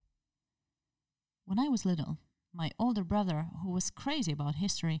When I was little, my older brother, who was crazy about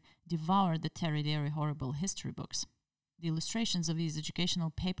history, devoured the Terry Deary horrible history books. The illustrations of these educational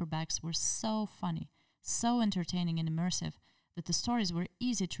paperbacks were so funny, so entertaining and immersive that the stories were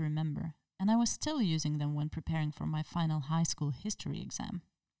easy to remember, and I was still using them when preparing for my final high school history exam.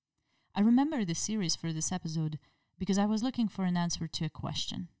 I remember this series for this episode because I was looking for an answer to a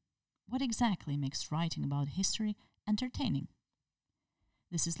question. What exactly makes writing about history entertaining?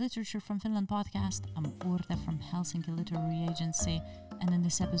 This is Literature from Finland podcast. I'm Urte from Helsinki Literary Agency, and in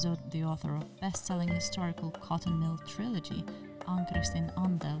this episode, the author of best-selling historical Cotton Mill trilogy, Ann-Kristin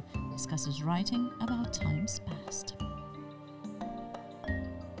Andel, discusses writing about times past.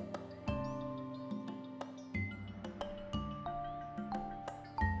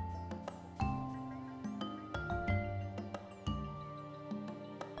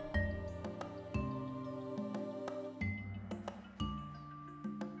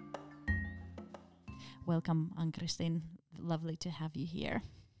 Welcome, Ann-Kristin. Lovely to have you here.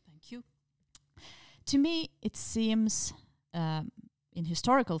 Thank you. To me, it seems in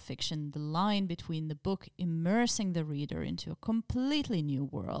historical fiction, the line between the book immersing the reader into a completely new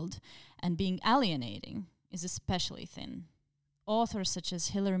world and being alienating is especially thin. Authors such as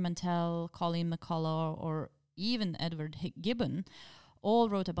Hilary Mantel, Colleen McCullough, or even Edward Gibbon all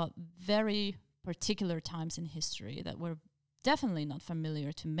wrote about very particular times in history that were definitely not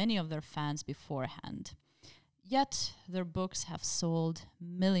familiar to many of their fans beforehand. Yet, their books have sold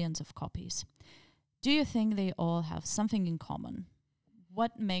millions of copies. Do you think they all have something in common?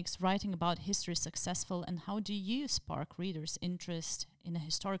 What makes writing about history successful, and how do you spark readers' interest in a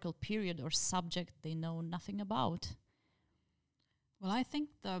historical period or subject they know nothing about? Well, I think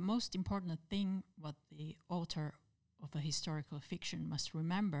the most important thing what the author of a historical fiction must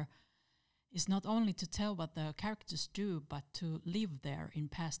remember is not only to tell what the characters do, but to live there in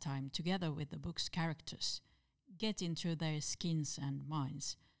past time together with the book's characters, get into their skins and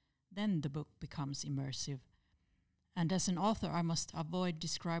minds. Then the book becomes immersive. And as an author, I must avoid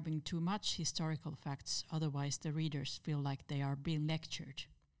describing too much historical facts, otherwise the readers feel like they are being lectured.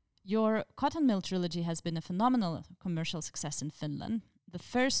 Your Cotton Mill trilogy has been a phenomenal commercial success in Finland. The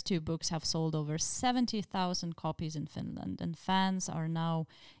first two books have sold over 70,000 copies in Finland, and fans are now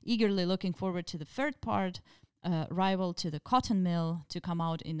eagerly looking forward to the third part, Rival to the Cotton Mill, to come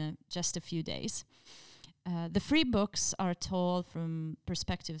out in just a few days. The three books are told from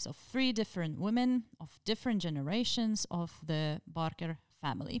perspectives of three different women of different generations of the Barker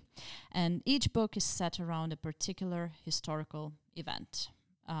family. And each book is set around a particular historical event.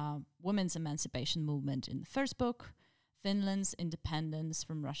 Women's emancipation movement in the first book, Finland's independence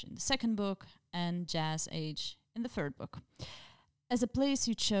from Russia in the second book, and Jazz Age in the third book. As a place,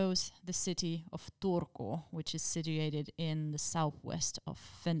 you chose the city of Turku, which is situated in the southwest of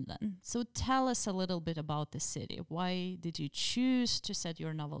Finland. So tell us a little bit about the city. Why did you choose to set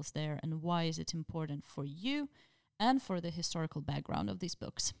your novels there, and why is it important for you and for the historical background of these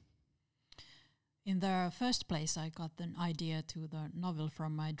books? In the first place, I got an idea to the novel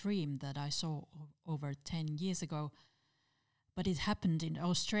from my dream that I saw over 10 years ago, but it happened in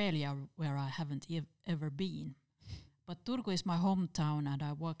Australia, where I haven't ever been. But Turku is my hometown, and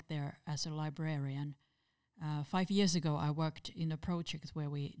I work there as a librarian. 5 years ago, I worked in a project where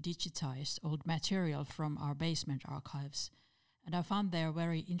we digitized old material from our basement archives. And I found there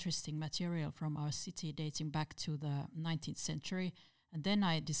very interesting material from our city dating back to the 19th century. And then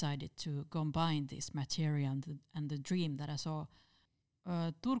I decided to combine this material and the dream that I saw.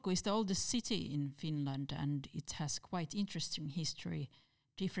 Turku is the oldest city in Finland, and it has quite interesting history,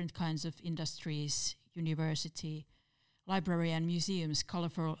 different kinds of industries, university, library and museums,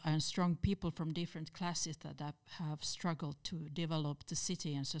 colorful and strong people from different classes that have struggled to develop the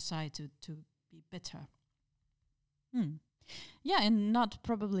city and society to be better. Yeah, and not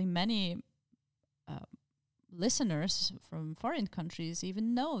probably many listeners from foreign countries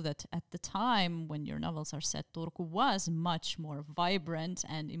even know that at the time when your novels are set, Turku was much more vibrant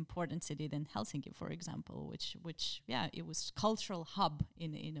and important city than Helsinki, for example, which it was cultural hub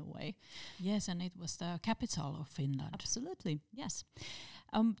in a way. Yes, and it was the capital of Finland. Absolutely, yes.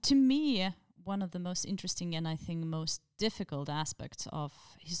 To me, one of the most interesting and I think most difficult aspects of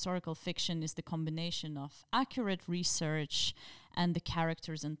historical fiction is the combination of accurate research and the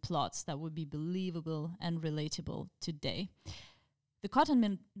characters and plots that would be believable and relatable today. The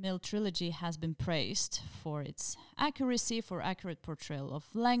Cotton Mill trilogy has been praised for its accuracy, for accurate portrayal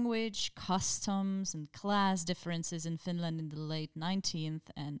of language, customs, and class differences in Finland in the late 19th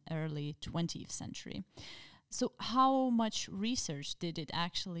and early 20th century. So how much research did it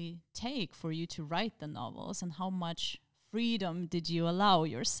actually take for you to write the novels, and how much freedom did you allow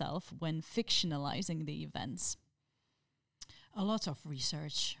yourself when fictionalizing the events? A lot of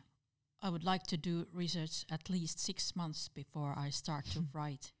research. I would like to do research at least 6 months before I start to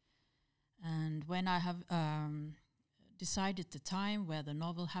write. And when I have decided the time where the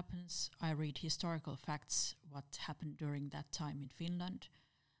novel happens, I read historical facts, what happened during that time in Finland,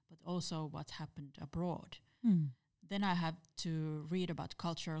 but also what happened abroad. Then I have to read about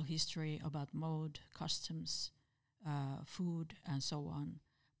cultural history, about mode, customs, food, and so on.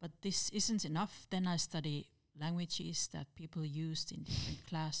 But this isn't enough. Then I study languages that people used in different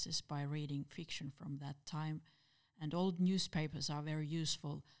classes by reading fiction from that time. And old newspapers are very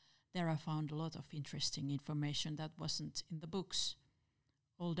useful. There I found a lot of interesting information that wasn't in the books.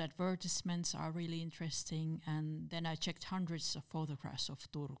 Old advertisements are really interesting. And then I checked hundreds of photographs of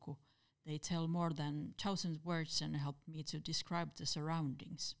Turku. They tell more than 1,000 words and help me to describe the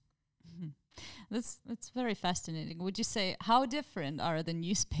surroundings. That's very fascinating. Would you say, how different are the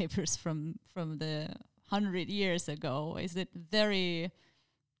newspapers from the 100 years ago? Is it very,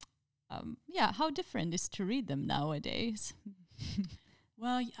 how different is to read them nowadays?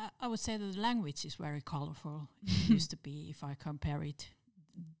 Well, I would say that the language is very colorful. It used to be, if I compare it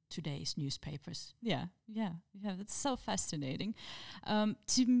today's newspapers. Yeah, that's so fascinating. And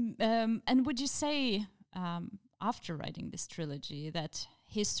would you say, after writing this trilogy, that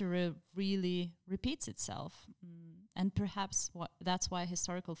history really repeats itself? And perhaps that's why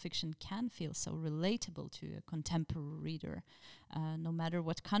historical fiction can feel so relatable to a contemporary reader, no matter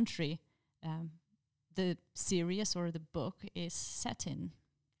what country the series or the book is set in.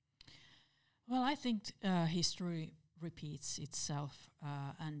 Well, I think history repeats itself,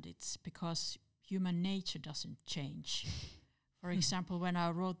 and it's because human nature doesn't change. For example, when I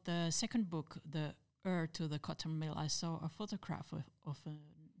wrote the second book, The Heir to the Cotton Mill, I saw a photograph of a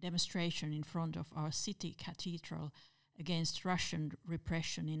demonstration in front of our city cathedral against Russian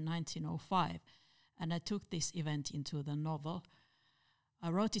repression in 1905, and I took this event into the novel. I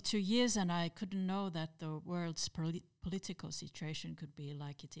wrote it 2 years, and I couldn't know that the world's political situation could be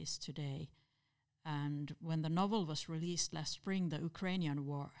like it is today. And when the novel was released last spring, the Ukrainian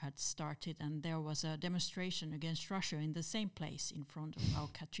war had started, and there was a demonstration against Russia in the same place in front of our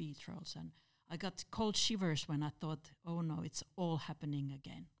cathedrals. And I got cold shivers when I thought, oh no, it's all happening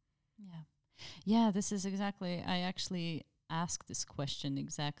again. Yeah, this is exactly, I actually asked this question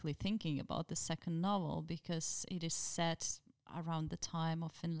exactly thinking about the second novel, because it is set around the time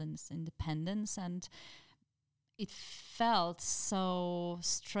of Finland's independence, and it felt so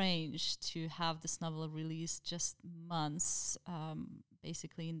strange to have this novel released just months,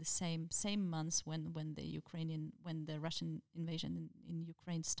 basically in the same months when the Russian invasion in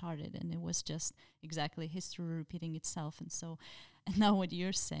Ukraine started, and it was just exactly history repeating itself. And now what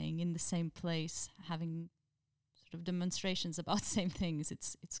you're saying, in the same place, having sort of demonstrations about same things,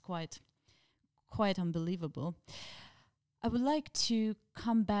 it's quite unbelievable. I would like to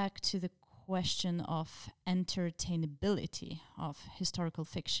come back to the question of entertainability of historical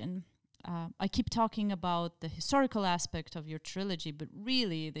fiction. I keep talking about the historical aspect of your trilogy, but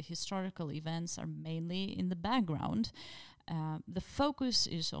really the historical events are mainly in the background. The focus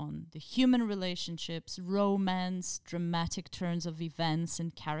is on the human relationships, romance, dramatic turns of events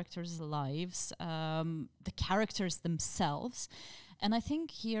and characters' lives, the characters themselves. And I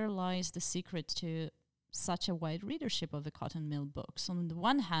think here lies the secret to such a wide readership of the Cotton Mill books. On the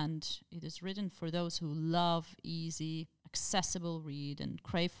one hand, it is written for those who love easy, accessible read and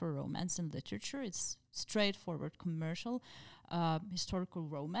crave for romance and literature. It's straightforward commercial historical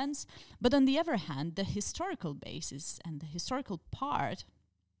romance. But on the other hand, the historical basis and the historical part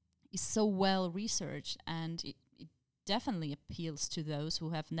is so well researched, and it definitely appeals to those who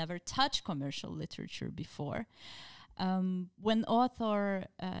have never touched commercial literature before. When author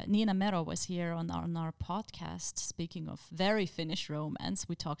Nina Mero was here on our podcast, speaking of very Finnish romance,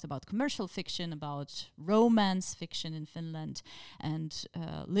 we talked about commercial fiction, about romance fiction in Finland, and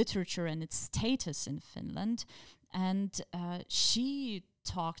literature and its status in Finland. And she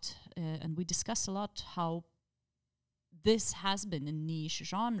talked, and we discussed a lot, how this has been a niche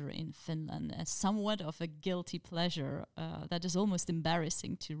genre in Finland, as somewhat of a guilty pleasure that is almost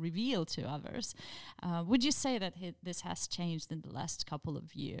embarrassing to reveal to others. Would you say that this has changed in the last couple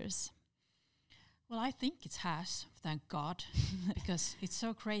of years? Well, I think it has, thank God, because it's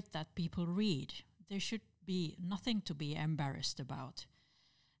so great that people read. There should be nothing to be embarrassed about.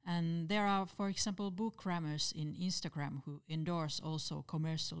 And there are, for example, bookgrammers in Instagram who endorse also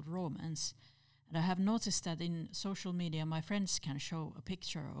commercial romance. And I have noticed that in social media, my friends can show a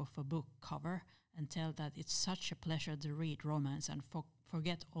picture of a book cover and tell that it's such a pleasure to read romance. And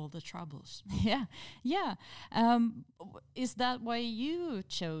forget all the troubles. Yeah, yeah. Is that why you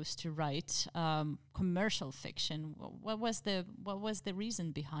chose to write commercial fiction? What was the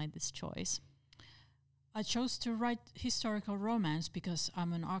reason behind this choice? I chose to write historical romance because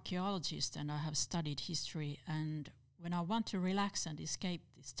I'm an archaeologist and I have studied history. And when I want to relax and escape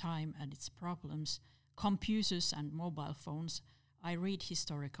this time and its problems, computers and mobile phones, I read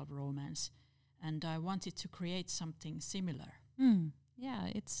historical romance. And I wanted to create something similar. Yeah,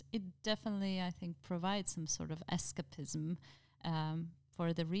 it definitely, I think, provides some sort of escapism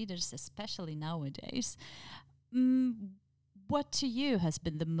for the readers, especially nowadays. What to you has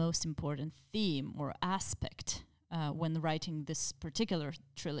been the most important theme or aspect when writing this particular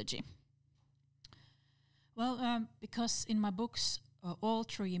trilogy? Well, because in my books, all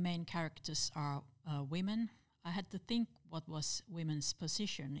three main characters are women, I had to think what was women's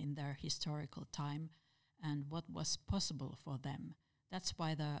position in their historical time and what was possible for them. That's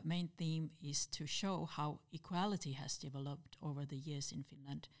why the main theme is to show how equality has developed over the years in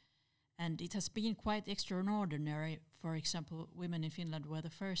Finland. And it has been quite extraordinary. For example, women in Finland were the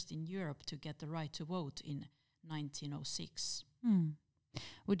first in Europe to get the right to vote in 1906.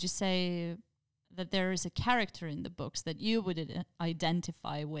 Would you say that there is a character in the books that you would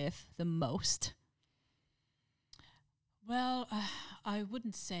identify with the most? Well, I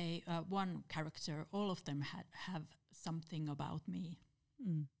wouldn't say one character. All of them have something about me.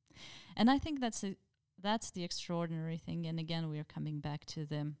 And I think that's the extraordinary thing. And again, we are coming back to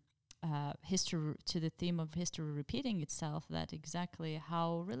the history, to the theme of history repeating itself. That exactly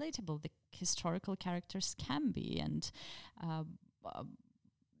how relatable the historical characters can be. And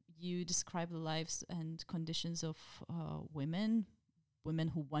you describe the lives and conditions of women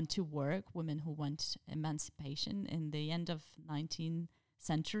who want to work, women who want emancipation in the end of 19th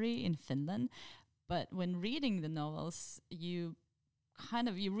century in Finland. But when reading the novels, you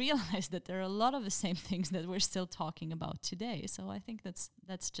realize that there are a lot of the same things that we're still talking about today. So I think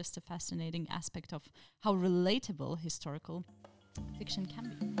that's just a fascinating aspect of how relatable historical fiction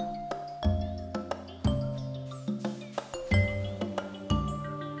can be.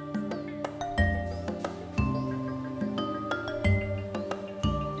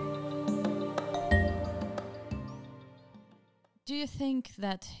 Do you think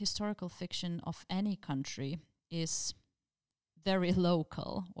that historical fiction of any country is very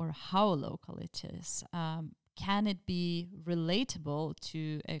local, or how local it is? Can it be relatable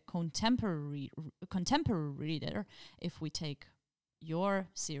to a contemporary reader if we take your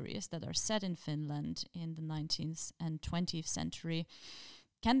series that are set in Finland in the 19th and 20th century?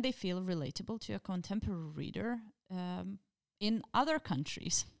 Can they feel relatable to a contemporary reader in other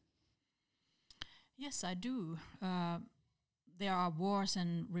countries? Yes, I do. There are wars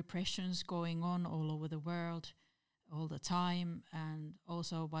and repressions going on all over the world all the time, and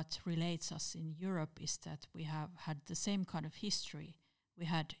also what relates us in Europe is that we have had the same kind of history. We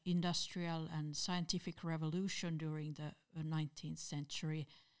had industrial and scientific revolution during the 19th century,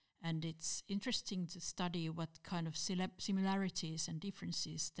 and it's interesting to study what kind of similarities and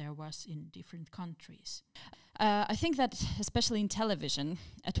differences there was in different countries. I think that especially in television,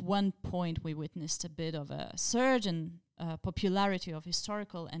 at one point we witnessed a bit of a surge in popularity of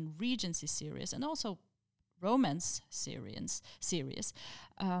historical and Regency series, and also romance series.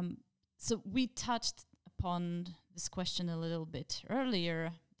 So we touched upon this question a little bit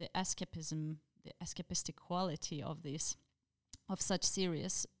earlier, the escapism, the escapistic quality of such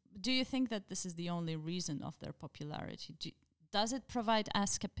series. Do you think that this is the only reason of their popularity? Does it provide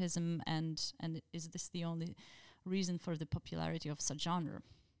escapism, and is this the only reason for the popularity of such genre?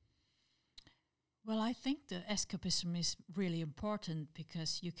 Well, I think the escapism is really important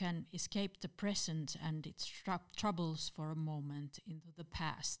because you can escape the present and its troubles for a moment into the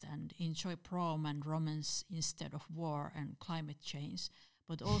past and enjoy prom and romance instead of war and climate change.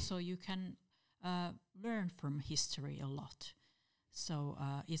 But also you can learn from history a lot. So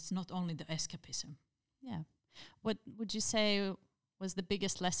it's not only the escapism. Yeah. What would you say was the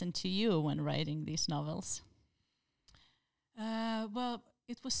biggest lesson to you when writing these novels? Well,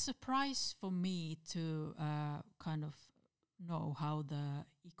 it was a surprise for me to kind of know how the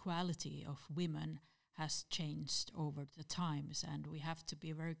equality of women has changed over the times, and we have to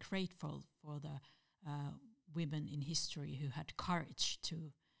be very grateful for the women in history who had courage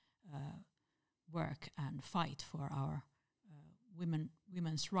to work and fight for our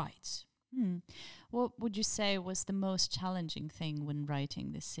women's rights. What would you say was the most challenging thing when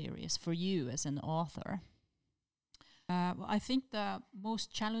writing this series for you as an author? I think the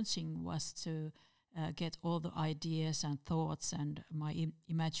most challenging was to get all the ideas and thoughts and my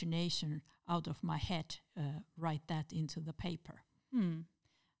imagination out of my head, write that into the paper. Hmm.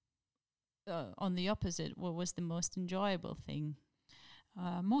 On the opposite, what was the most enjoyable thing?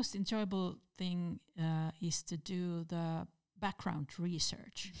 Most enjoyable thing is to do the background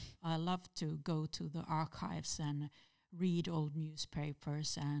research. I love to go to the archives and read old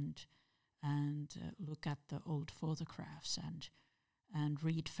newspapers and look at the old photographs and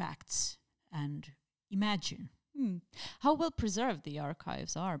read facts and imagine. How well preserved the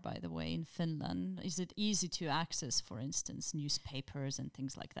archives are, by the way, in Finland? Is it easy to access, for instance, newspapers and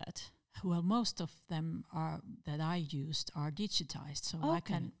things like that? Well, most of them that I used are digitized, so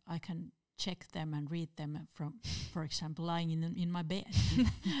Okay. I can check them and read them from, for example, lying in my bed.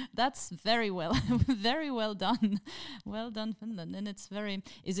 That's very well, very well done. Well done, Finland. And it's very,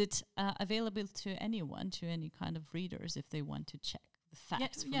 is it available to anyone, to any kind of readers if they want to check the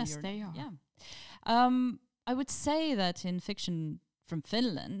facts? From yes, your they are. Yeah. I would say that in fiction from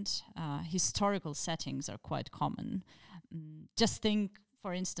Finland, historical settings are quite common. Just think,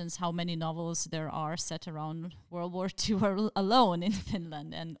 for instance, how many novels there are set around World War II alone in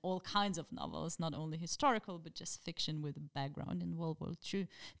Finland, and all kinds of novels, not only historical, but just fiction with a background in World War II.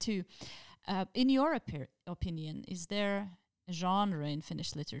 In your opinion, is there a genre in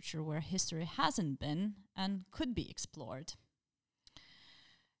Finnish literature where history hasn't been and could be explored?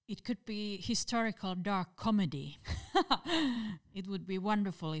 It could be historical dark comedy. It would be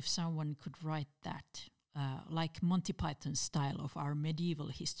wonderful if someone could write that. Like Monty Python style of our medieval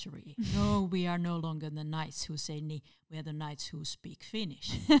history. No, we are no longer the knights who say ni. We are the knights who speak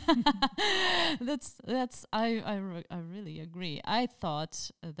Finnish. I really agree. I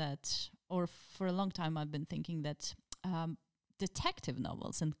thought that, or for a long time, I've been thinking that detective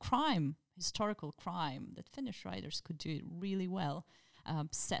novels and crime, historical crime, that Finnish writers could do it really well.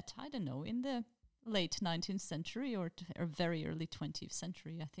 Set, I don't know, in the late 19th century or very early 20th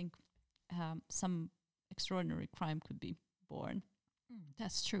century. I think some extraordinary crime could be born.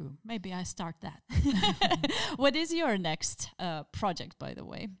 That's true. Maybe I start that. What is your next project, by the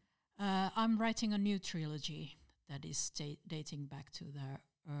way? I'm writing a new trilogy that is dating back to the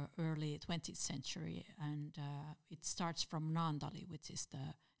early 20th century, and it starts from Naantali, which is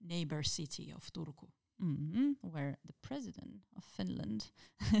the neighbor city of Turku. Where the president of Finland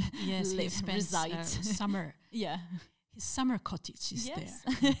resides. Summer. Yeah. His summer cottage is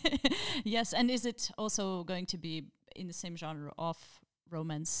there. Yes, and is it also going to be in the same genre of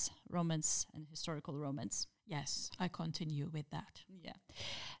romance and historical romance? Yes, I continue with that. Yeah.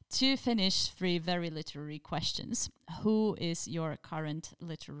 To finish, 3 very literary questions. Who is your current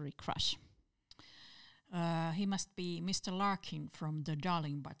literary crush? He must be Mr. Larkin from The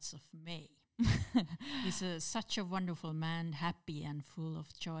Darling Buds of May. He's such a wonderful man, happy and full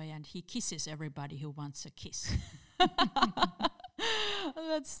of joy, and he kisses everybody who wants a kiss.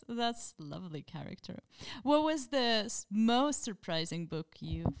 That's lovely character. What was the most surprising book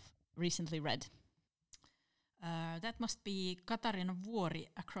you've recently read? That must be Katarina Vuori,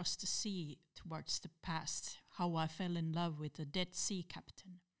 Across the Sea Towards the Past, How I Fell in Love with a Dead Sea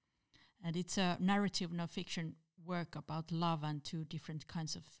Captain. And it's a narrative non-fiction work about love and 2 different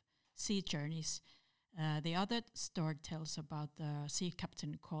kinds of sea journeys. The other story tells about the sea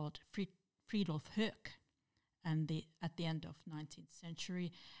captain called Fridolf Höök, and at the end of 19th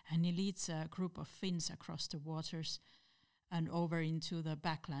century, and he leads a group of Finns across the waters and over into the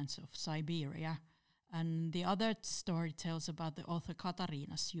backlands of Siberia. And the other story tells about the author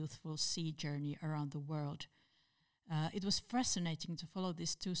Katarina's youthful sea journey around the world. It was fascinating to follow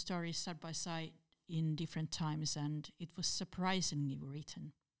these 2 stories side by side in different times, and it was surprisingly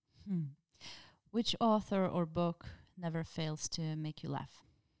written. Which author or book never fails to make you laugh?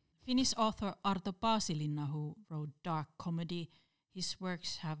 Finnish author Arto Paasilinna, who wrote dark comedy. His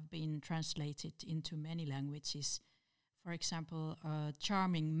works have been translated into many languages. For example,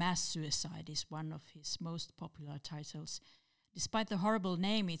 Charming Mass Suicide is one of his most popular titles. Despite the horrible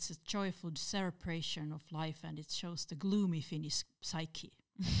name, it's a joyful celebration of life, and it shows the gloomy Finnish psyche.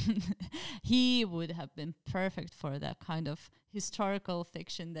 He would have been perfect for that kind of historical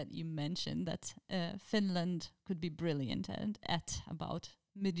fiction that you mentioned, that Finland could be brilliant at about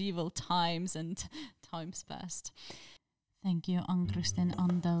medieval times and times past. Thank you, Ann-Kristin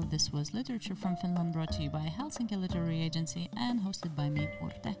Andel. This was Literature from Finland, brought to you by Helsinki Literary Agency and hosted by me,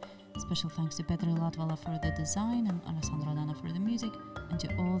 Urte. Special thanks to Petri Latvala for the design and Alessandro Dana for the music, and to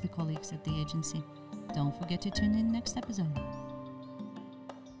all the colleagues at the agency. Don't forget to tune in next episode.